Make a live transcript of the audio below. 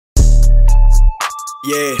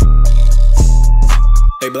Yeah.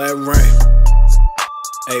 Hey, Blackreign.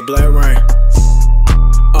 Hey, Blackreign.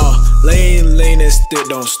 Lean and stick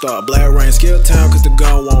don't stop. Blackreign, skill town cause the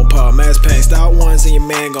gun won't pop. Mass pain, stop once and your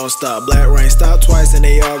man gon' stop. Blackreign, stop twice and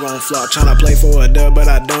they all gon' flop. Tryna play for a dub, but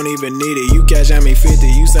I don't even need it. You cash at me 50,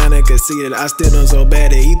 you soundin' conceited. I still done so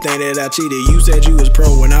bad that he think that I cheated. You said you was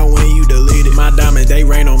pro, when I win you deleted. My diamonds, they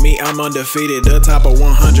rain on me, I'm undefeated. The top of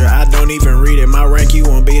 100, I don't even read it. My rank, you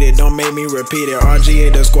won't beat it, don't make me repeat it.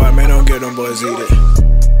 RGA the squad, man, don't get them boys eat it.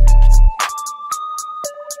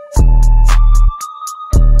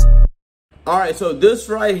 Alright, so this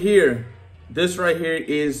right here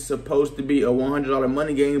is supposed to be a $100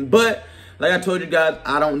 money game, but like I told you guys,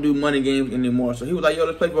 I don't do money games anymore. So he was like, yo,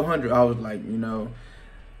 let's play for 100. I was like, you know,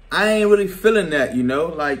 I ain't really feeling that, you know,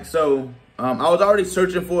 like, so I was already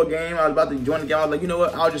searching for a game. I was about to join the game. I was like, you know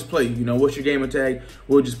what, I'll just play, you know, what's your gamer tag?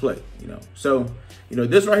 We'll just play, you know. So, you know,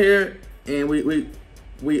 this right here, and we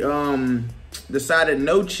decided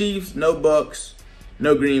no Chiefs, no Bucks,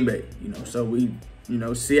 no Green Bay, you know. So we, you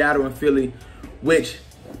know, Seattle and Philly, which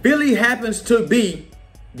Philly happens to be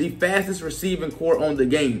the fastest receiving core on the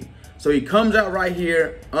game. So he comes out right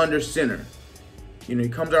here under center. You know, he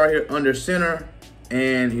comes out right here under center,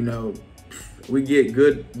 and, you know, we get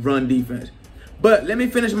good run defense. But let me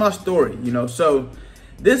finish my story, you know. So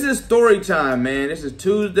this is story time, man. This is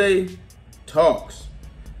Tuesday Talks.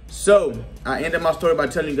 So I ended my story by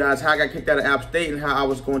telling you guys how I got kicked out of App State and how I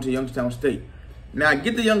was going to Youngstown State. Now, I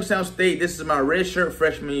get to Youngstown State. This is my red shirt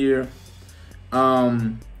freshman year.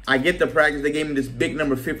 I get to practice. They gave me this big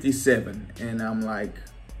number 57. And I'm like,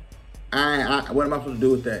 what am I supposed to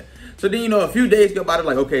do with that? So then, you know, a few days go by. They're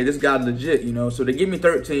like, okay, this guy's legit, you know. So they give me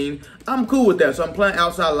 13. I'm cool with that. So I'm playing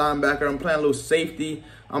outside linebacker. I'm playing a little safety.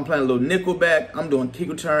 I'm playing a little nickel back. I'm doing kick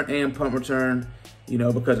return and punt return, you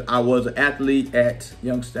know, because I was an athlete at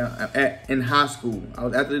Youngstown, in high school. I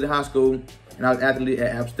was an athlete in high school, and I was an athlete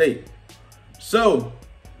at App State. So,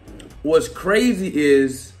 what's crazy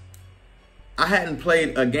is I hadn't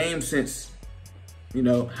played a game since, you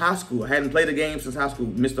know, high school. I hadn't played a game since high school,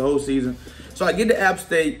 missed the whole season. So I get to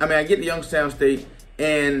I get to Youngstown State,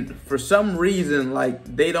 and for some reason,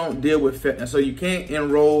 like, they don't deal with felonies. So you can't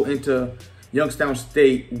enroll into Youngstown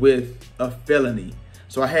State with a felony.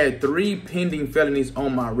 So I had 3 pending felonies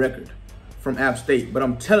on my record from App State. But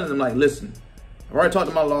I'm telling them, like, listen, I've already talked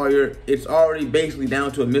to my lawyer. It's already basically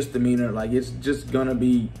down to a misdemeanor. Like, it's just gonna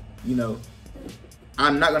be, you know,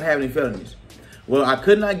 I'm not gonna have any felonies. Well, I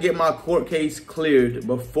could not get my court case cleared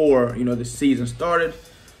before, you know, the season started.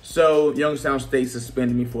 So Youngstown State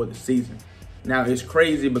suspended me for the season. Now, it's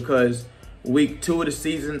crazy because week 2 of the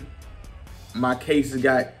season, my cases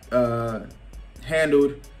got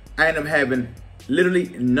handled. I ended up having literally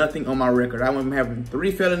nothing on my record. I went from having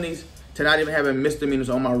 3 felonies to not even having misdemeanors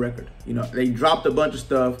on my record. You know, they dropped a bunch of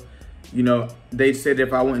stuff. You know, they said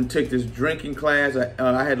if I went and took this drinking class,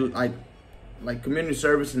 I had like community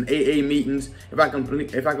service and AA meetings. If I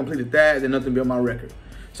completed that, then nothing would be on my record.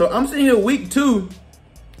 So I'm sitting here week 2,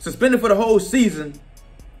 suspended for the whole season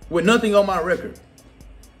with nothing on my record.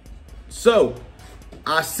 So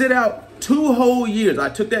I sit out 2 whole years. I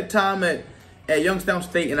took that time at Youngstown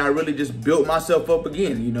State, and I really just built myself up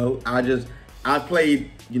again. You know, I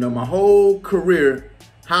played, you know, my whole career,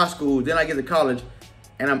 high school, then I get to college,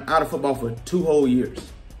 and I'm out of football for 2 whole years.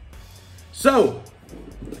 So,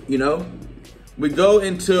 you know, we go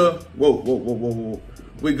into,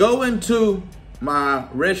 we go into my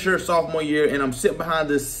redshirt sophomore year, and I'm sitting behind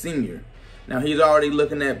this senior. Now, he's already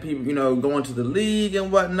looking at people, you know, going to the league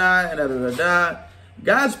and whatnot, and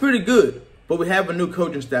Guy's pretty good, but we have a new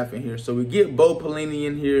coaching staff in here. So we get Bo Pelini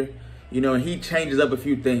in here, you know, and he changes up a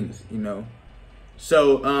few things, you know.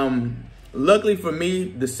 So, luckily for me,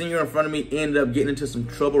 the senior in front of me ended up getting into some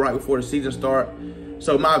trouble right before the season start.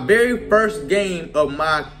 So my very first game of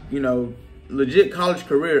my, you know, legit college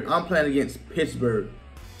career, I'm playing against Pittsburgh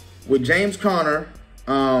with James Conner,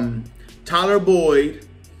 Tyler Boyd,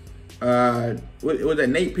 was that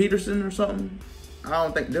Nate Peterson or something? I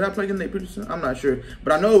don't think, did I play against Nate Peterson? I'm not sure.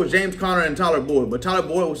 But I know it was James Conner and Tyler Boyd. But Tyler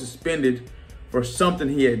Boyd was suspended for something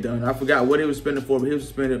he had done. I forgot what he was suspended for, but he was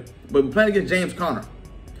suspended. But we're playing against James Conner.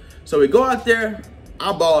 So we go out there,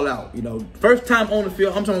 I ball out. You know, first time on the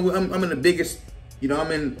field, I'm in the biggest, you know,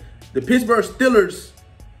 I'm in the Pittsburgh Steelers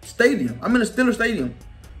stadium. I'm in the Steelers stadium.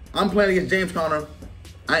 I'm playing against James Conner.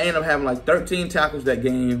 I end up having like 13 tackles that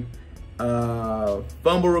game,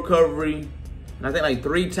 fumble recovery, and I think like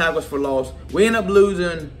 3 tackles for loss. We end up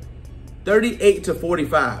losing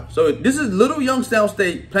 38-45. So this is little Youngstown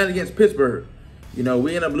State playing against Pittsburgh. You know,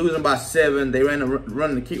 we end up losing by 7. They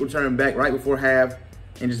running the kick return back right before half.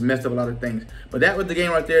 and just messed up a lot of things. But that was the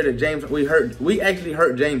game right there that we actually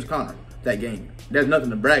hurt James Conner that game. There's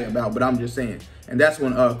nothing to brag about, but I'm just saying. And that's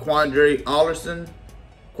when Quadri Alderson,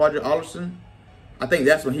 I think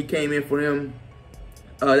that's when he came in for him.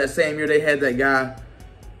 That same year they had that guy,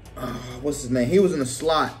 what's his name? He was in the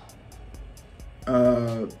slot.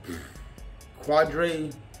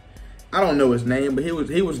 Quadri, I don't know his name, but he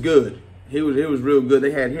was good. He was real good.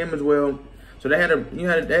 They had him as well. So they had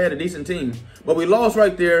a decent team. But we lost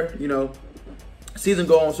right there, you know. Season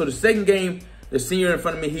go on. So the second game, the senior in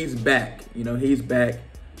front of me, he's back. You know, he's back.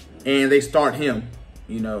 And they start him,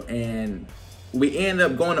 you know, and we end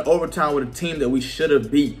up going to overtime with a team that we should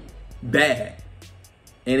have beat bad.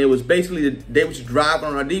 And it was basically, they was driving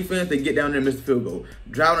on our defense, they get down there and miss the field goal.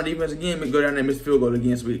 Driving on defense again, we go down there and miss the field goal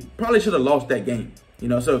again. So we probably should have lost that game, you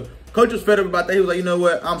know. So coach was fed up about that. He was like, you know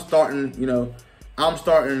what, I'm starting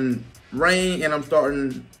Rain and I'm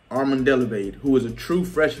starting Armandellabade, who is a true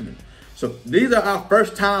freshman. So these are our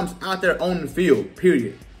first times out there on the field,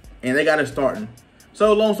 period. And they got us starting.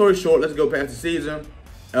 So long story short, let's go past the season.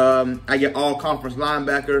 I get all conference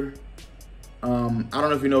linebacker. I don't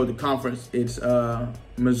know if you know the conference. It's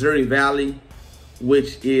Missouri Valley,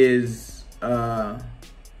 which is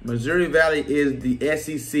Missouri Valley is the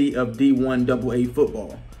SEC of D1 AA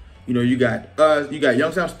football. You know, you got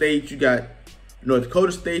Youngstown State, you got North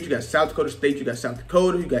Dakota State, you got South Dakota State, you got South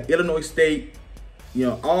Dakota, you got Illinois State. You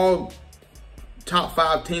know, all top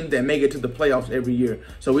 5 teams that make it to the playoffs every year.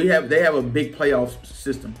 So they have a big playoff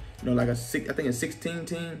system. You know, like I think it's 16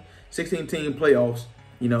 team playoffs.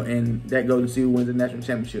 You know, and that goes to see who wins the national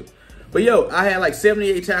championship. But yo, I had like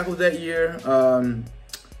 78 tackles that year, 5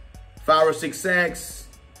 or 6 sacks,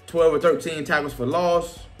 12 or 13 tackles for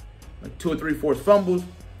loss, like 2 or 3 forced fumbles.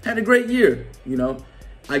 Had a great year. You know,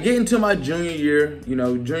 I get into my junior year. You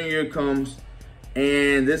know, junior year comes,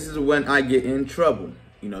 and this is when I get in trouble.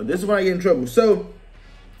 You know, this is when I get in trouble. So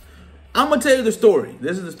I'm gonna tell you the story.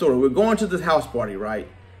 This is the story. We're going to this house party, right?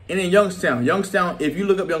 And in Youngstown, if you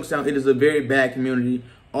look up Youngstown, it is a very bad community,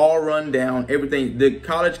 all run down, everything. The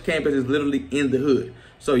college campus is literally in the hood.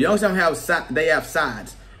 So Youngstown they have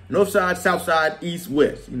sides, north side, south side, east,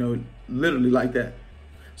 west, you know, literally like that.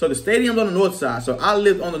 So the stadium's on the north side. So I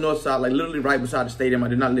lived on the north side, like literally right beside the stadium. I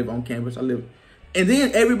did not live on campus. And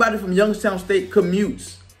then everybody from Youngstown State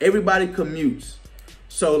commutes. Everybody commutes.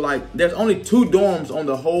 So like there's only 2 dorms on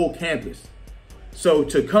the whole campus. So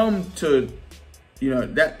to come to, you know,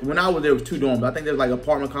 that when I was there was 2 dorms. I think there's like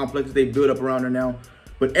apartment complexes they built up around there now.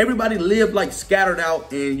 But everybody lived like scattered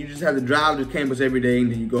out, and you just have to drive to campus every day,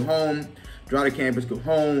 and then you go home, drive to campus, go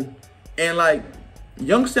home. And like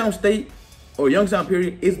Youngstown State or Youngstown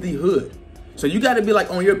period is the hood. So you got to be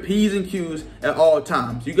like on your P's and Q's at all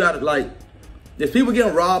times. You got to like, there's people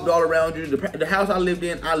getting robbed all around you. The house I lived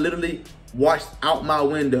in, I literally watched out my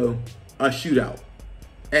window a shootout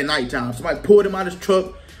at nighttime. Somebody pulled him out of his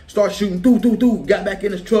truck, start shooting, got back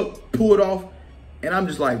in his truck, pulled off, and I'm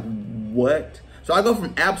just like, what? So I go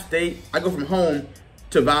from App State, I go from home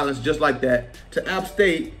to violence just like that, to App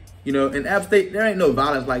State, you know, in App State, there ain't no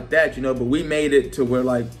violence like that, you know, but we made it to where,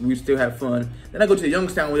 like, we still have fun. Then I go to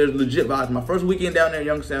Youngstown where there's legit violence. My first weekend down there in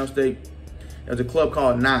Youngstown State, there's a club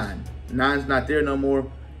called Nine. Nine's not there no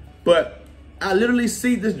more. But I literally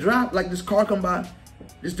see this drop, like this car come by,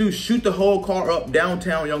 this dude shoot the whole car up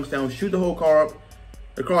downtown Youngstown, shoot the whole car up.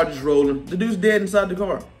 The car just rolling. The dude's dead inside the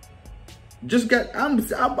car. I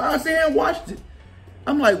sat here and watched it.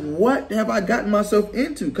 I'm like, what have I gotten myself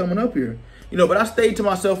into coming up here? You know, but I stayed to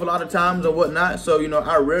myself a lot of times and whatnot. So, you know,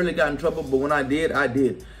 I rarely got in trouble, but when I did, I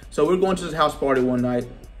did. So we're going to this house party one night,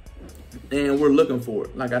 and we're looking for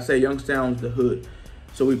it. Like I said, Youngstown's the hood.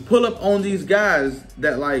 So we pull up on these guys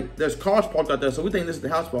that, like, there's cars parked out there. So we think this is the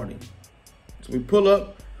house party. So we pull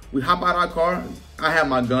up, we hop out our car. I have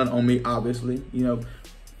my gun on me, obviously, you know.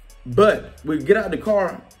 But we get out of the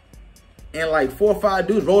car, and like 4 or 5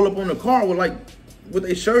 dudes roll up on the car with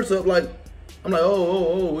their shirts up. Like, I'm like,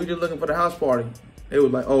 oh, we just looking for the house party. They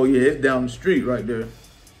was like, oh yeah, it's down the street right there.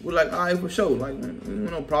 We're like, all right, for sure. Like,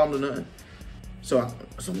 no problem or nothing. So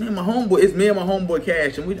me and my homeboy, it's me and my homeboy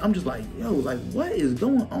Cash, and I'm just like, yo, like, what is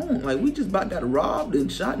going on? Like, we just about got robbed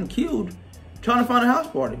and shot and killed trying to find a house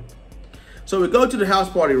party. So we go to the house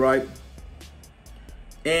party, right?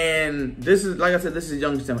 And this is, like I said, this is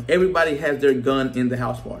Youngstown. Everybody has their gun in the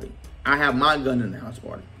house party. I have my gun in the house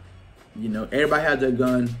party. You know, everybody has their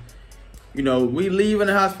gun. You know, we leave in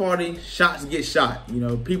the house party, shots get shot. You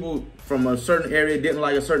know, people from a certain area didn't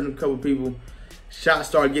like a certain couple people. Shots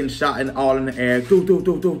start getting shot and all in the air.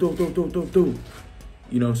 Do.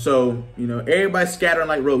 You know, so, you know, everybody scattering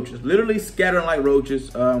like roaches. Literally scattering like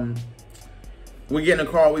roaches. We get in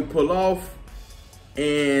the car, we pull off.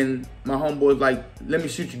 and my homeboy's like, let me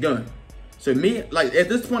shoot your gun. So me, like at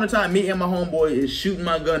this point in time, me and my homeboy is shooting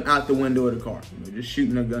my gun out the window of the car. You know, just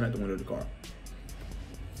shooting a gun out the window of the car.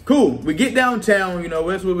 Cool, we get downtown, you know,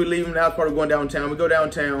 that's where we're leaving the house party, going downtown. We go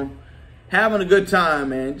downtown, having a good time,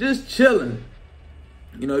 man, just chilling.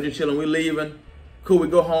 You know, just chilling, we leaving. Cool, we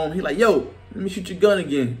go home. He like, yo, let me shoot your gun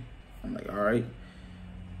again. I'm like, all right.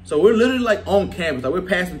 So we're literally like on campus, like we're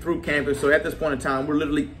passing through campus. So at this point in time, we're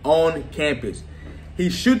literally on campus. He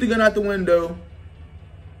shoot the gun out the window,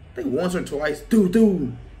 I think once or twice,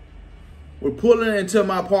 dude. We're pulling into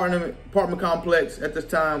my apartment complex at this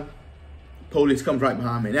time. Police comes right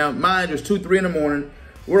behind me. Now, mind you, it's 2, 3 in the morning.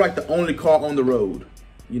 We're like the only car on the road,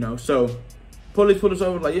 you know. So, police pulled us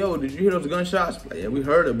over, like, yo, did you hear those gunshots? Like, yeah, we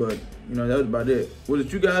heard it, but, you know, that was about it. Was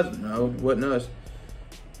it you guys? No, it wasn't us.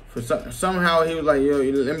 Somehow, he was like, yo,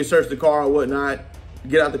 let me search the car or whatnot.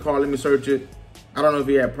 Get out the car, let me search it. I don't know if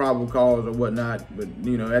he had probable cause or whatnot, but,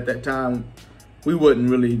 you know, at that time, we didn't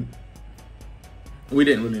really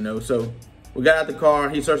know. So, we got out the car,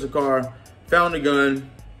 he searched the car, found the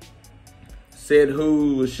gun, said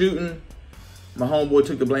who was shooting. My homeboy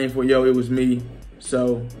took the blame for, yo, it was me.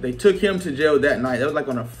 So they took him to jail that night. That was like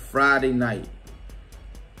on a Friday night.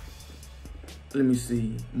 Let me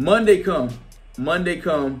see. Monday come.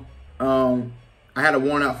 I had a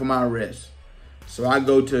warrant out for my arrest. So I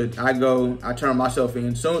turn myself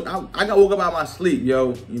in. So I got woke up out of my sleep,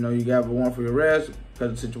 yo. You know, you got a warrant for your arrest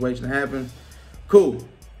because the situation happened. Cool.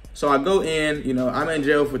 So I go in, you know, I'm in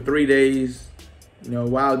jail for 3 days. You know,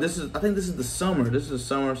 wow, I think this is the summer. This is the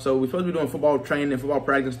summer. So we're supposed to be doing football training, football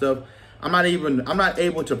practice stuff. I'm not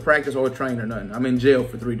able to practice or train or nothing. I'm in jail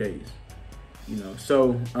for 3 days. You know,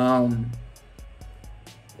 so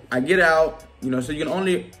I get out, you know, so you can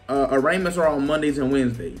only, arraignments are on Mondays and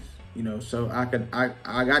Wednesdays. You know, so I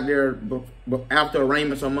got there after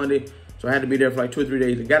arraignments on Monday. So I had to be there for like 2 or 3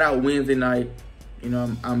 days. I got out Wednesday night. You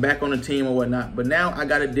know, I'm back on the team or whatnot. But now I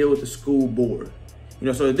got to deal with the school board. You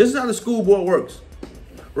know, so this is how the school board works.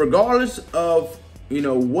 Regardless of, you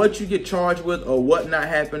know, what you get charged with or what not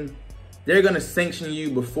happened, they're going to sanction you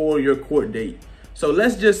before your court date. So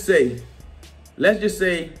let's just say,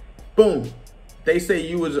 boom, they say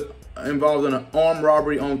you was involved in an armed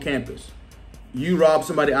robbery on campus. You robbed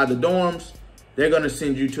somebody out of the dorms, they're going to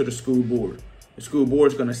send you to the school board. The school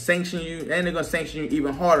board is going to sanction you, and they're going to sanction you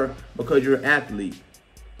even harder because you're an athlete.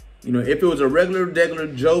 You know, if it was a regular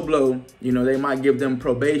Joe Blow, you know, they might give them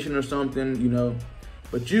probation or something, you know.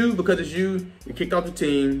 But you, because it's you're kicked off the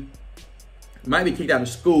team, might be kicked out of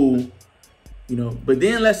school, you know. But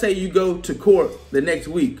then let's say you go to court the next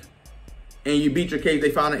week and you beat your case.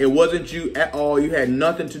 They found out it wasn't you at all. You had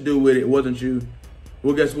nothing to do with it. It wasn't you.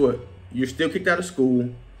 Well, guess what? You're still kicked out of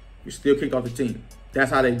school. You're still kicked off the team.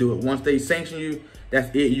 That's how they do it. Once they sanction you,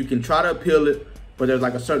 that's it. You can try to appeal it, but there's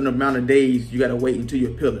like a certain amount of days you got to wait until you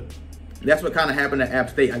appeal it. That's what kind of happened at App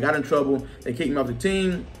State. I got in trouble. They kicked me off the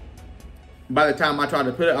team. By the time I tried to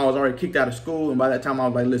appeal it, I was already kicked out of school. And by that time, I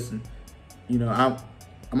was like, listen, you know, I'm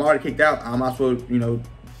already kicked out. I might as well, you know,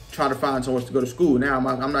 try to find somewhere to go to school. Now, I'm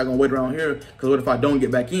not going to wait around here because what if I don't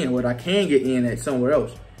get back in? What I can get in at somewhere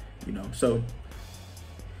else, you know. So,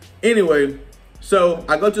 anyway, so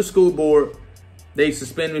I go to the school board. They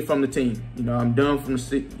suspend me from the team. You know, I'm done from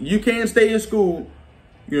the – you can stay in school.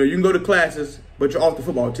 You know, you can go to classes, but you're off the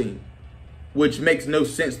football team, which makes no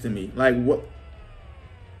sense to me. Like, what?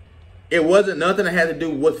 It wasn't nothing that had to do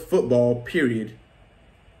with football, period.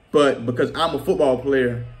 But because I'm a football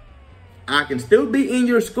player, I can still be in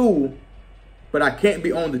your school, but I can't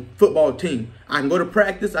be on the football team. I can go to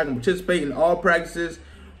practice. I can participate in all practices,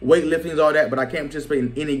 weightlifting, all that, but I can't participate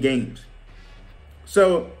in any games.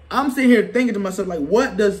 So I'm sitting here thinking to myself, like,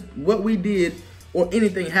 what does what we did or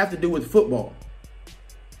anything have to do with football?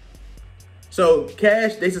 So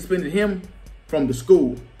Cash, they suspended him from the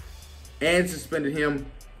school and suspended him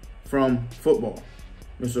from football.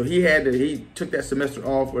 And so he took that semester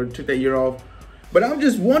off or took that year off. But I'm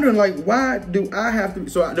just wondering, like, why do I have to?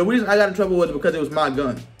 So the reason I got in trouble was because it was my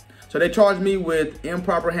gun. So they charged me with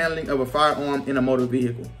improper handling of a firearm in a motor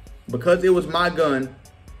vehicle. Because it was my gun,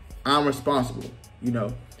 I'm responsible, you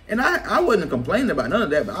know. And I wasn't complaining about none of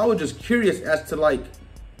that, but I was just curious as to, like,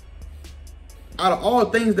 out of all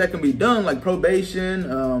things that can be done, like probation,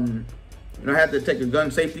 you know, I had to take a gun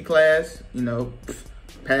safety class, you know,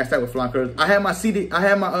 pass that with flying colors. I had my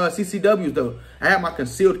CCWs though. I had my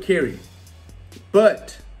concealed carry.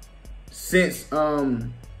 But since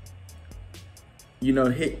you know,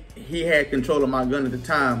 he had control of my gun at the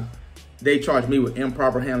time, they charged me with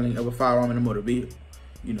improper handling of a firearm in a motor vehicle.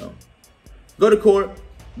 You know, go to court,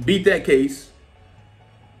 beat that case.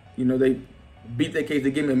 You know, they beat that case.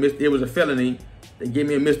 They gave me it was a felony. They give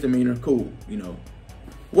me a misdemeanor. Cool, you know.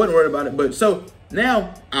 Wasn't worried about it. But so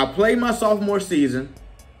now I played my sophomore season.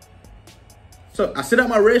 So I sit out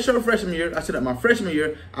my red shirt freshman year. I sit out my freshman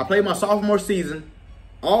year. I played my sophomore season,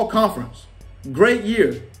 all conference. Great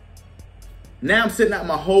year. Now I'm sitting out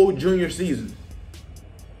my whole junior season.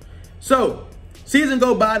 So season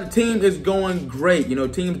go by, the team is going great. You know,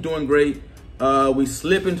 team's doing great. We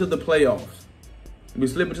slip into the playoffs.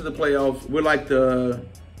 We're like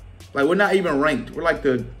we're not even ranked. We're like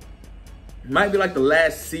might be like the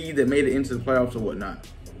last seed that made it into the playoffs or whatnot.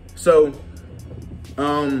 So,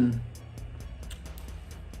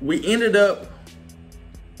 we ended up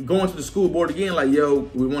going to the school board again, like, yo,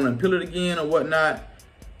 we want to appeal it again or whatnot.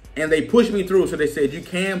 And they pushed me through. So they said, you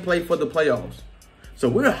can play for the playoffs. So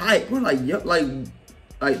we're hyped. We're like, yep,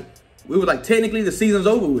 we were like, technically the season's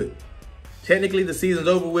over with.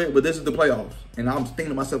 But this is the playoffs. And I'm thinking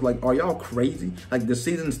to myself, like, are y'all crazy? Like, the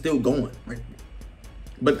season's still going. Like,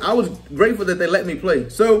 but I was grateful that they let me play.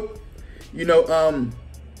 So, you know, so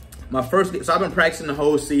I've been practicing the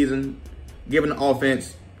whole season, giving the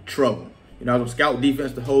offense trouble. You know, I was on scout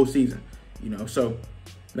defense the whole season. You know, so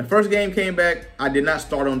the first game came back. I did not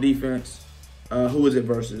start on defense. Who was it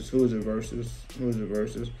versus?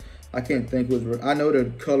 I can't think who was. I know the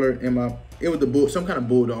color in my. It was some kind of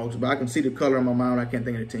Bulldogs, but I can see the color in my mind. I can't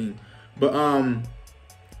think of the team. But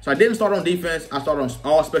so I didn't start on defense. I started on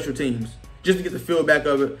all special teams just to get the feel back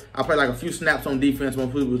of it. I played like a few snaps on defense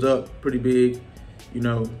when food was up, pretty big. You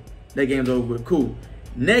know, that game's over with. Cool.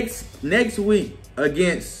 Next week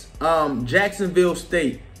against Jacksonville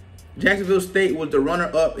State. Jacksonville State was the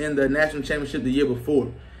runner-up in the national championship the year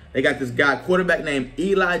before. They got this guy, quarterback named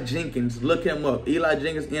Eli Jenkins. Look him up. Eli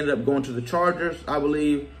Jenkins ended up going to the Chargers, I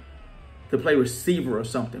believe, to play receiver or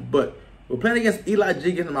something. But we're playing against Eli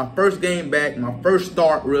Jenkins in my first game back, my first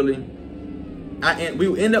start, really.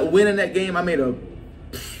 We ended up winning that game. I made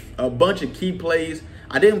a bunch of key plays.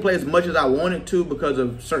 I didn't play as much as I wanted to because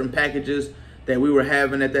of certain packages that we were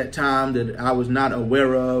having at that time that I was not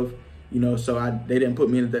aware of. You know, so they didn't put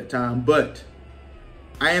me in at that time. But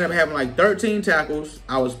I ended up having like 13 tackles.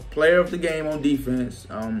 I was player of the game on defense.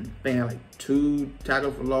 I think I had like 2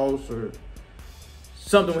 tackles for loss or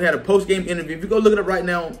something. We had a post-game interview. If you go look it up right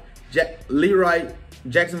now, Lee Wright,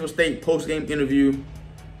 Jacksonville State post-game interview.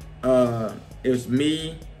 It was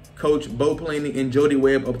me, Coach Bo Pelini, and Jody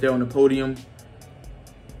Webb up there on the podium.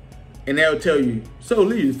 And they'll tell you, so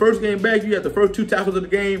Lee, first game back, you had the first 2 tackles of the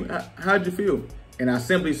game. How'd you feel? And I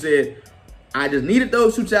simply said, I just needed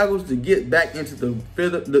those 2 tackles to get back into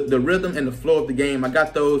the rhythm and the flow of the game. I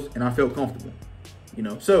got those, and I felt comfortable. You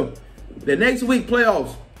know, so the next week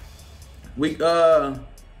playoffs, we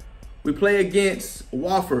play against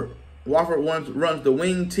Wofford. Wofford runs the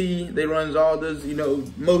wing T. They runs all this, you know,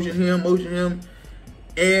 motion him.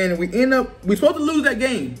 And we're supposed to lose that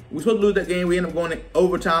game. We end up going to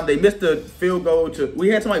overtime. They missed the field goal we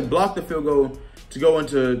had somebody block the field goal to go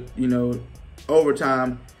into, you know,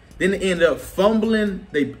 overtime. Then they ended up fumbling.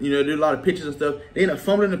 They, you know, did a lot of pitches and stuff. They ended up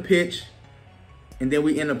fumbling the pitch. And then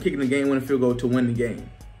we ended up kicking the game-winning field goal to win the game,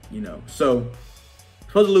 you know. So,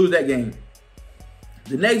 supposed to lose that game.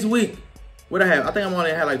 The next week, what I have, I think I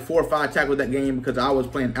only had like 4 or 5 tackles that game because I was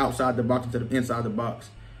playing outside the box instead of inside the box.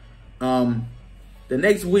 The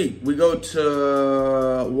next week, we go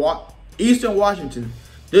to Eastern Washington.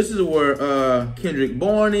 This is where Kendrick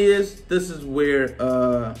Bourne is. This is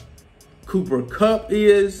where Cooper Kupp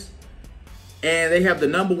is. And they have the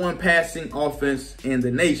 #1 passing offense in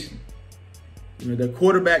the nation. You know, the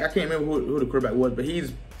quarterback, I can't remember who the quarterback was, but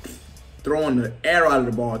he's throwing the air out of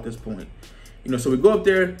the ball at this point. You know, so we go up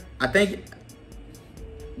there. I think,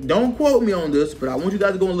 don't quote me on this, but I want you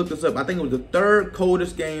guys to go and look this up. I think it was the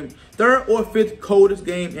 3rd or 5th coldest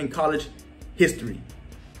game in college history.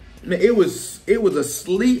 I mean, it was a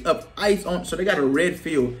sleet of ice on. So they got a red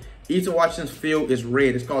field. Eastern Washington's field is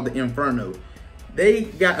red. It's called the Inferno. They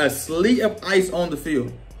got a sleet of ice on the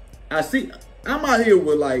field. I'm out here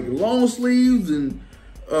with like long sleeves and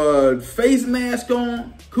face mask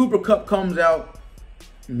on. Cooper Kupp comes out,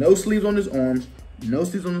 no sleeves on his arms, no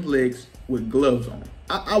sleeves on his legs, with gloves on.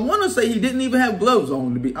 I want to say he didn't even have gloves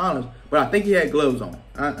on, to be honest, but I think he had gloves on.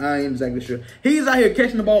 I ain't exactly sure. He's out here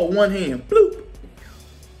catching the ball with one hand. Bloop,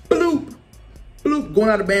 bloop, bloop, going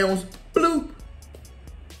out of bounds. Bloop.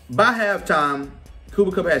 By halftime,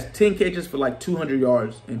 Cooper Kupp has 10 catches for like 200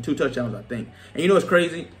 yards and 2 touchdowns, I think. And you know what's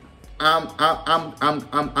crazy? I'm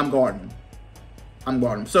guarding.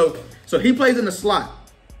 So he plays in the slot.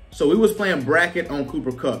 So we was playing bracket on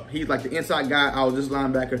Cooper Kupp. He's like the inside guy. I was this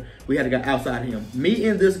linebacker. We had a guy outside him. Me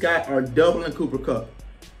and this guy are doubling Cooper Kupp.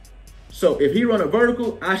 So if he run a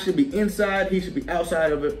vertical, I should be inside. He should be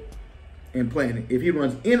outside of it. and playing it. If he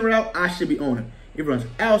runs in route, I should be on it. If he runs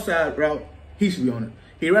outside route, he should be on it.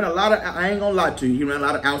 He ran a lot of, I ain't gonna lie to you, he ran a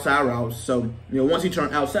lot of outside routes. So, you know, once he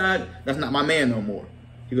turned outside, that's not my man no more.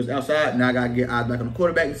 He goes outside, now I gotta get eyes back on the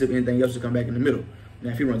quarterback and see if anything else to come back in the middle.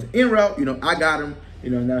 Now, if he runs in route, you know, I got him. You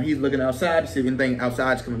know, now he's looking outside to see if anything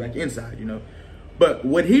outside is coming back inside, you know. But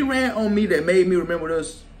what he ran on me that made me remember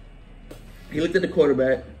this, he looked at the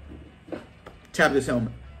quarterback, tapped his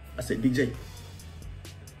helmet. I said, DJ,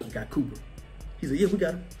 we got Cooper. He said, yeah, we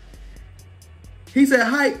got him. He said,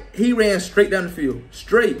 hi. He ran straight down the field.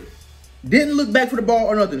 Straight. Didn't look back for the ball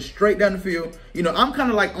or nothing. Straight down the field. You know, I'm kind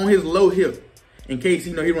of like on his low hip. In case,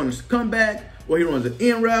 you know, he runs a comeback or he runs an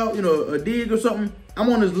in route, you know, a dig or something.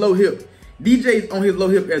 I'm on his low hip. DJ's on his low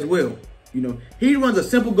hip as well. You know, he runs a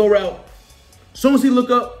simple go route. As soon as he look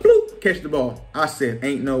up, bloop, catch the ball. I said,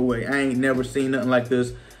 ain't no way. I ain't never seen nothing like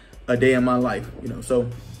this a day in my life. You know, so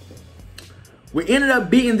we ended up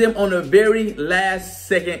beating them on the very last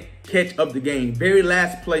second catch of the game. Very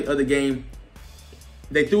last play of the game.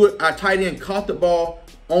 They threw it, our tight end caught the ball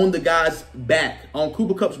on the guy's back, on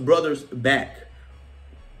Cooper Kupp's brother's back.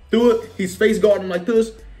 Threw it, he's face guarding like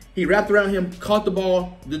this. He wrapped around him, caught the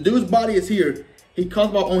ball. The dude's body is here. He caught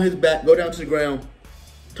the ball on his back, go down to the ground,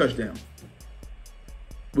 touchdown.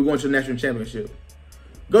 We're going to the national championship.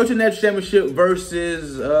 Go to the national championship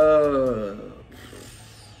versus,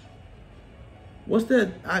 what's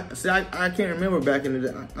that? I can't remember back in the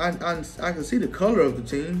day. I can see the color of the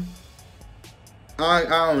team. I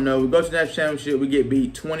don't know. We go to the national championship. We get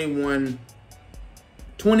beat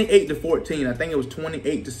 28-14. I think it was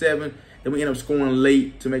 28-7. Then we end up scoring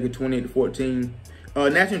late to make it 28-14.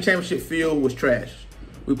 National championship field was trash.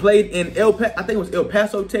 We played in I think it was El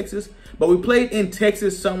Paso, Texas. But we played in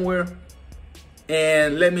Texas somewhere.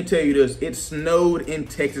 And let me tell you this. It snowed in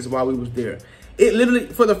Texas while we was there. It literally,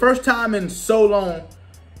 for the first time in so long,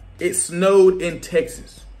 it snowed in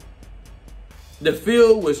Texas. The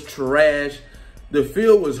field was trash. The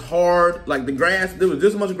field was hard. Like the grass, there was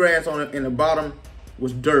this much grass on it, and the bottom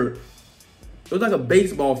was dirt. It was like a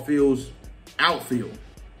baseball field's outfield.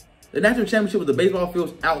 The national championship was the baseball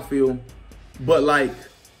field's outfield, but like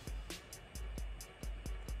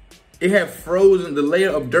it had frozen. The layer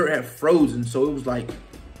of dirt had frozen, so it was like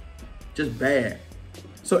just bad.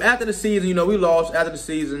 So after the season, you know, we lost after the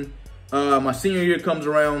season. My senior year comes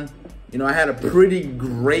around. You know, I had a pretty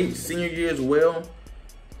great senior year as well.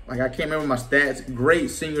 Like, I can't remember my stats. Great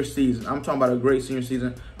senior season. I'm talking about a great senior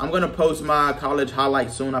season. I'm going to post my college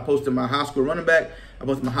highlights soon. I posted my high school running back. I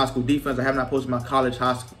posted my high school defense. I have not posted my college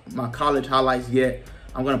highlights yet.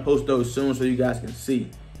 I'm going to post those soon so you guys can see.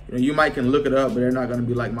 You know, you might can look it up, but they're not going to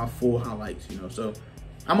be like my full highlights, you know. So,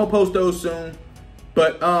 I'm going to post those soon.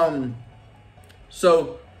 But,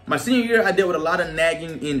 so my senior year, I dealt with a lot of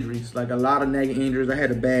nagging injuries. Like, a lot of nagging injuries. I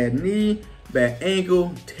had a bad knee, bad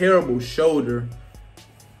ankle, terrible shoulder.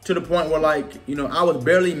 To the point where, like, you know, I was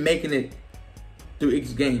barely making it through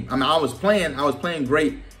each game. I mean, I was playing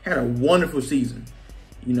great, had a wonderful season,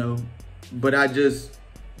 you know, but I just,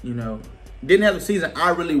 you know, didn't have the season I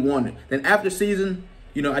really wanted. Then after season,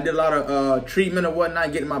 you know, I did a lot of treatment or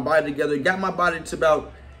whatnot, getting my body together, got my body to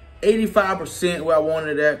about 85% where I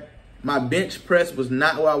wanted it at. My bench press was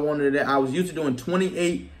not where I wanted it at. I was used to doing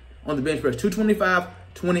 28 on the bench press, 225,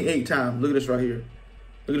 28 times. Look at this right here.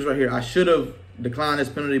 Look at this right here. I should have declined this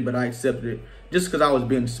penalty, but I accepted it just because I was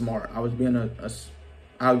being smart. I was being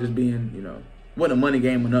I was just being, you know, wasn't a money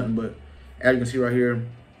game or nothing, but as you can see right here,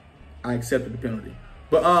 I accepted the penalty.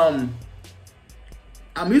 But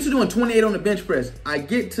I'm used to doing 28 on the bench press. I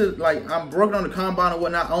get to, like, I'm working on the combine or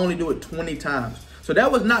whatnot, I only do it 20 times. So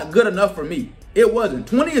that was not good enough for me. It wasn't.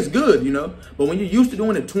 20 is good, you know, but when you're used to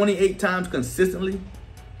doing it 28 times consistently,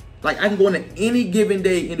 like, I can go into any given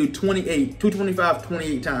day and do 28, 225,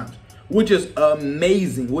 28 times. Which is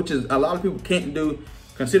amazing, which is a lot of people can't do,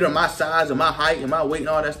 considering my size and my height and my weight and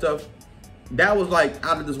all that stuff. That was like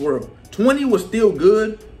out of this world. 20 was still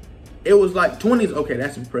good. It was like 20 is okay,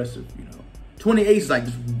 that's impressive, you know. 28 is like,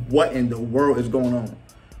 what in the world is going on?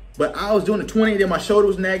 But I was doing the 20, then my shoulder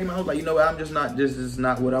was nagging. I was like, you know what, I'm just not, this is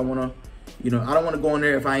not what I wanna, you know, I don't wanna go in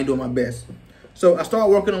there if I ain't doing my best. So I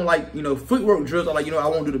started working on, like, you know, footwork drills. I'm like, you know, I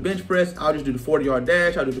won't do the bench press. I'll just do the 40-yard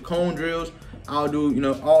dash. I'll do the cone drills. I'll do, you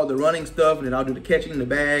know, all the running stuff, and then I'll do the catching, the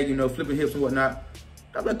bag, you know, flipping hips and whatnot.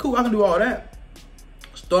 I'm like, cool, I can do all that.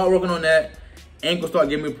 Start working on that. Ankle start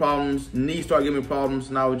giving me problems. Knees start giving me problems.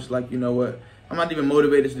 And I was just like, you know what? I'm not even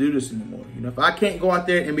motivated to do this anymore. You know, if I can't go out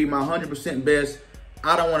there and be my 100% best,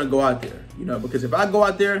 I don't want to go out there. You know, because if I go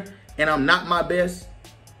out there and I'm not my best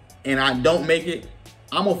and I don't make it,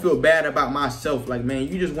 I'm going to feel bad about myself. Like, man,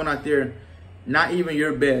 you just went out there, not even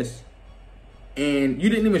your best, and you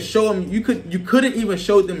didn't even show them, you couldn't even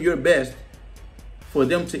show them your best for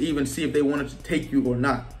them to even see if they wanted to take you or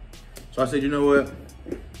not. So I said, you know what?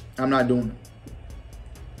 I'm not doing it.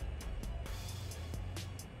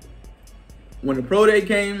 When the pro day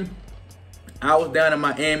came, I was down in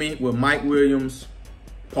Miami with Mike Williams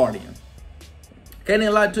partying. Can't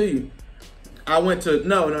even lie to you. I went to,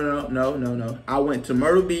 no. I went to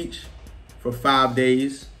Myrtle Beach for 5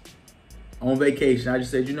 days on vacation. I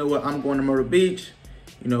just said, you know what? I'm going to Myrtle Beach.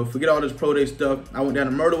 You know, forget all this pro day stuff. I went down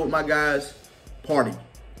to Myrtle with my guys, party.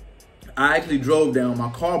 I actually drove down.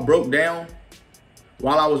 My car broke down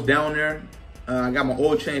while I was down there. I got my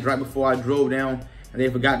oil changed right before I drove down, and they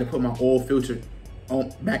forgot to put my oil filter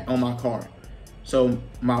back on my car. So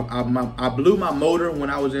I blew my motor when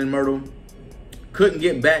I was in Myrtle. Couldn't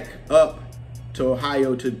get back up to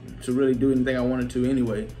Ohio to really do anything I wanted to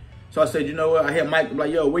anyway. So I said, you know what? I hit Mike,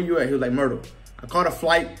 like, yo, where you at? He was like, Myrtle. I caught a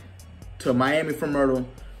flight to Miami from Myrtle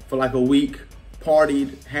for like a week,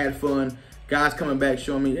 partied, had fun. Guys coming back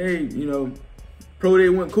showing me, hey, you know, pro day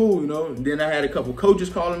went cool, you know. Then I had a couple coaches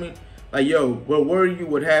calling me, like, yo, where were you?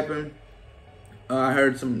 What happened? I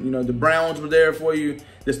heard some, you know, the Browns were there for you.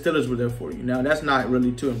 The Steelers were there for you. Now, that's not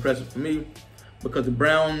really too impressive for me because the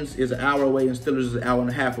Browns is an hour away and Steelers is an hour and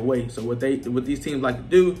a half away. So what these teams like to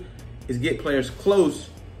do is get players close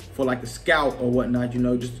for like a scout or whatnot, you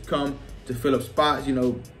know, just to come to fill up spots, you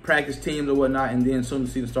know, practice teams or whatnot. And then as soon as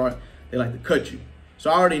the season starts, they like to cut you. So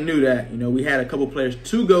I already knew that, you know, we had a couple players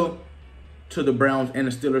to go to the Browns and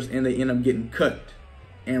the Steelers, and they end up getting cut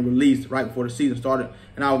and released right before the season started.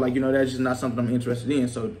 And I was like, you know, that's just not something I'm interested in.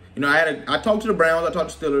 So, you know, I talked to the Browns, I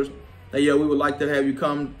talked to Steelers, that, yo, we would like to have you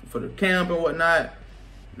come for the camp and whatnot.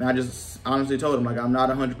 And I just honestly told them, like, I'm not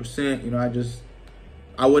 100%. You know,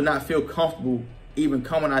 I would not feel comfortable even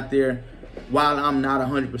coming out there while I'm not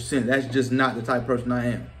 100%. That's just not the type of person I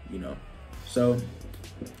am, you know. So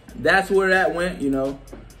that's where that went, you know.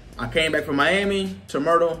 I came back from Miami to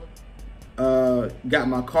Myrtle. Got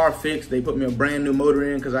my car fixed. They put me a brand new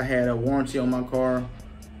motor in because I had a warranty on my car.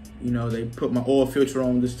 You know, they put my oil filter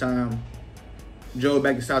on this time. Drove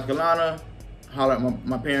back to South Carolina, hollered at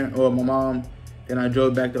my parent or my mom. Then I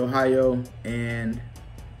drove back to Ohio, and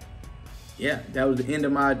yeah, that was the end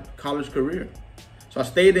of my college career. So I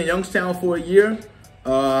stayed in Youngstown for a year.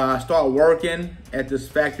 I started working at this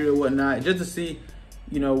factory or whatnot just to see,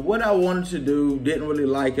 you know, what I wanted to do. Didn't really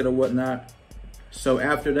like it or whatnot. So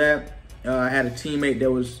after that, I had a teammate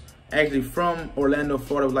that was actually from Orlando,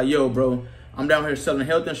 Florida. Was like, yo, bro, I'm down here selling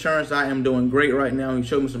health insurance. I am doing great right now. He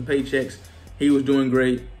showed me some paychecks. He was doing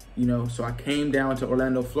great, you know. So I came down to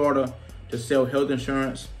Orlando, Florida to sell health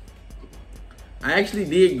insurance. I actually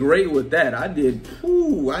did great with that. I did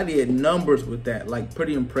numbers with that, like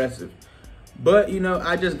pretty impressive. But, you know,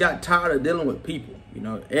 I just got tired of dealing with people. You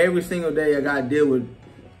know, every single day I got to deal with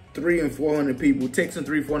 300 and 400 people, texting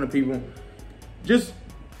 300-400 people. Just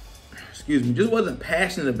wasn't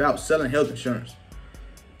passionate about selling health insurance.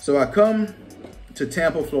 So I come to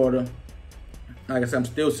Tampa, Florida. Like I said, I'm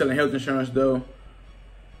still selling health insurance though.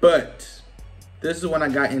 But this is when I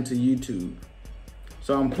got into YouTube.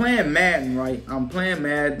 So I'm playing Madden, right? I'm playing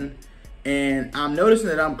Madden, and I'm noticing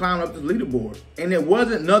that I'm climbing up this leaderboard. And it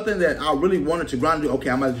wasn't nothing that I really wanted to grind. Okay,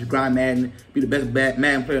 I'm about to grind Madden, be the best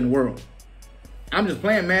Madden player in the world. I'm just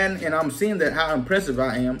playing Madden, and I'm seeing that how impressive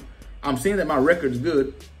I am. I'm seeing that my record's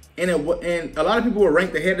good. And a lot of people were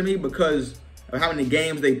ranked ahead of me because of how many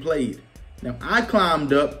games they played. Now, I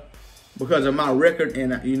climbed up because of my record,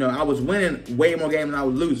 and, you know, I was winning way more games than I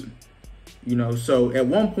was losing. You know, so at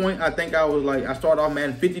one point, I think I was like, I started off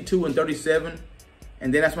Madden 52 and 37,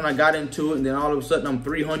 and then that's when I got into it, and then all of a sudden, I'm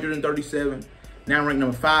 337. Now I'm ranked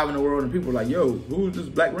number 5 in the world, and people are like, yo, who's this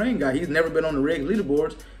Blackreign guy? He's never been on the Regs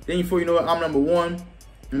leaderboards. Then before you know it, I'm number 1.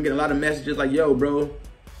 I'm getting a lot of messages like, yo, bro,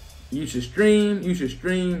 you should stream, you should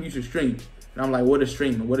stream, you should stream. And I'm like, what is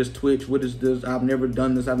streaming? What is Twitch? What is this? I've never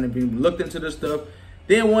done this. I've never even looked into this stuff.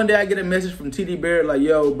 Then one day I get a message from TD Barrett like,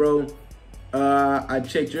 yo, bro, I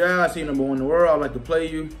checked you out. I see you number 1 in the world. I'd like to play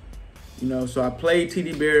you. You know, so I played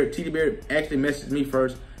TD Barrett. TD Barrett actually messaged me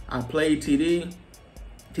first. I played TD.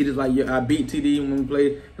 TD's like, yeah, I beat TD when we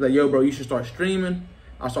played. He's like, yo, bro, you should start streaming.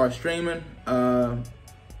 I started streaming.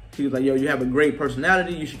 TD's like, yo, you have a great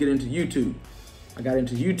personality. You should get into YouTube. I got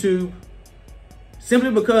into YouTube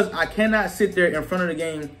simply because I cannot sit there in front of the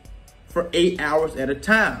game for 8 hours at a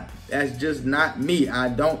time. That's just not me. I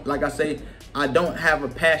don't, like I say, I don't have a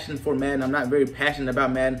passion for Madden. I'm not very passionate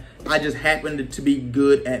about Madden. I just happen to be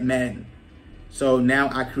good at Madden. So now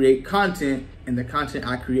I create content, and the content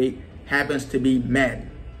I create happens to be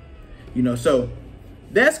Madden. You know, so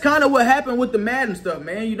that's kind of what happened with the Madden stuff,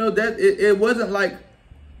 man. You know, that it wasn't like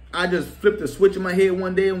I just flipped a switch in my head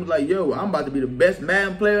one day and was like, yo, I'm about to be the best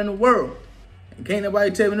Madden player in the world. And can't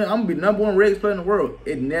nobody tell me that. I'm going to be #1 Regs player in the world.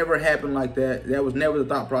 It never happened like that. That was never the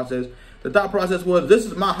thought process. The thought process was, this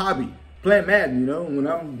is my hobby, playing Madden, you know. When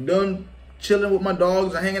I'm done chilling with my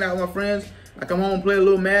dogs and hanging out with my friends, I come home and play a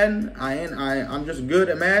little Madden. I'm just good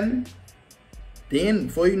at Madden. Then,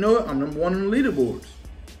 before you know it, I'm #1 on the leaderboards.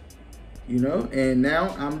 You know, and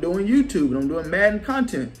now I'm doing YouTube and I'm doing Madden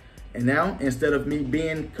content. And now, instead of me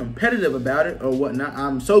being competitive about it or whatnot,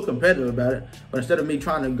 I'm so competitive about it, but instead of me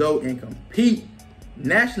trying to go and compete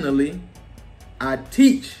nationally, I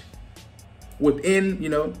teach within, you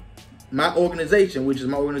know, my organization, which is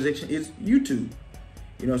my organization is YouTube.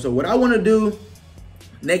 You know, so what I want to do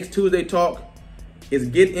next Tuesday talk is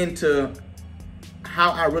get into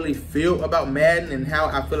how I really feel about Madden and how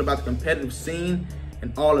I feel about the competitive scene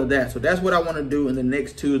and all of that. So that's what I want to do in the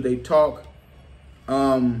next Tuesday talk.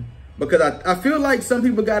 Because I feel like some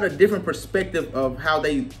people got a different perspective of how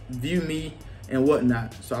they view me and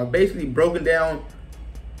whatnot. So I've basically broken down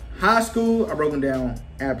high school, I've broken down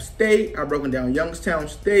App State, I've broken down Youngstown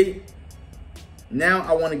State. Now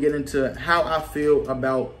I want to get into how I feel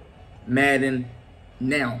about Madden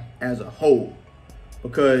now as a whole.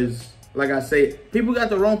 Because, like I say, people got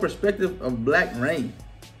the wrong perspective of Blackreign.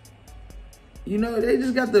 You know, they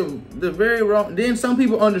just got the very wrong. Then some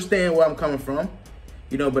people understand where I'm coming from.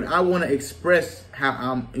 You know, but I want to express how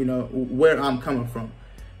I'm, you know, where I'm coming from.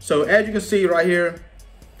 So as you can see right here,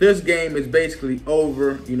 this game is basically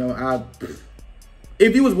over. You know,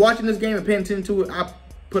 if you was watching this game and paying attention to it, I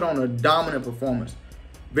put on a dominant performance.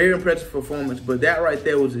 Very impressive performance, but that right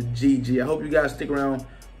there was a GG. I hope you guys stick around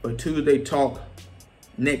for Tuesday talk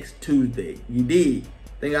next Tuesday. You dig?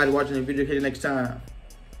 Thank you guys for watching the video. Catch you next time.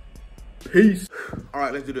 Peace. All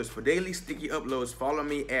right, let's do this. For daily sticky uploads, follow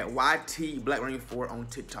me at Blackreign4 on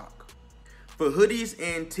TikTok. For hoodies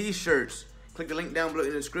and t-shirts, click the link down below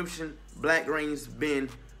in the description. Blackraign's bin.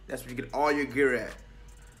 That's where you get all your gear at.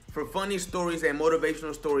 For funny stories and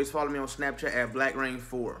motivational stories, follow me on Snapchat at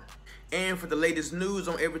Blackreign4. And for the latest news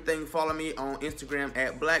on everything, follow me on Instagram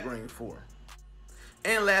at Blackreign4.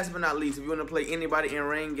 And last but not least, if you want to play anybody in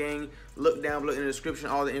Rain Gang, look down below in the description.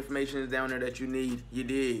 All the information is down there that you need. You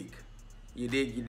dig? You dig? You dig?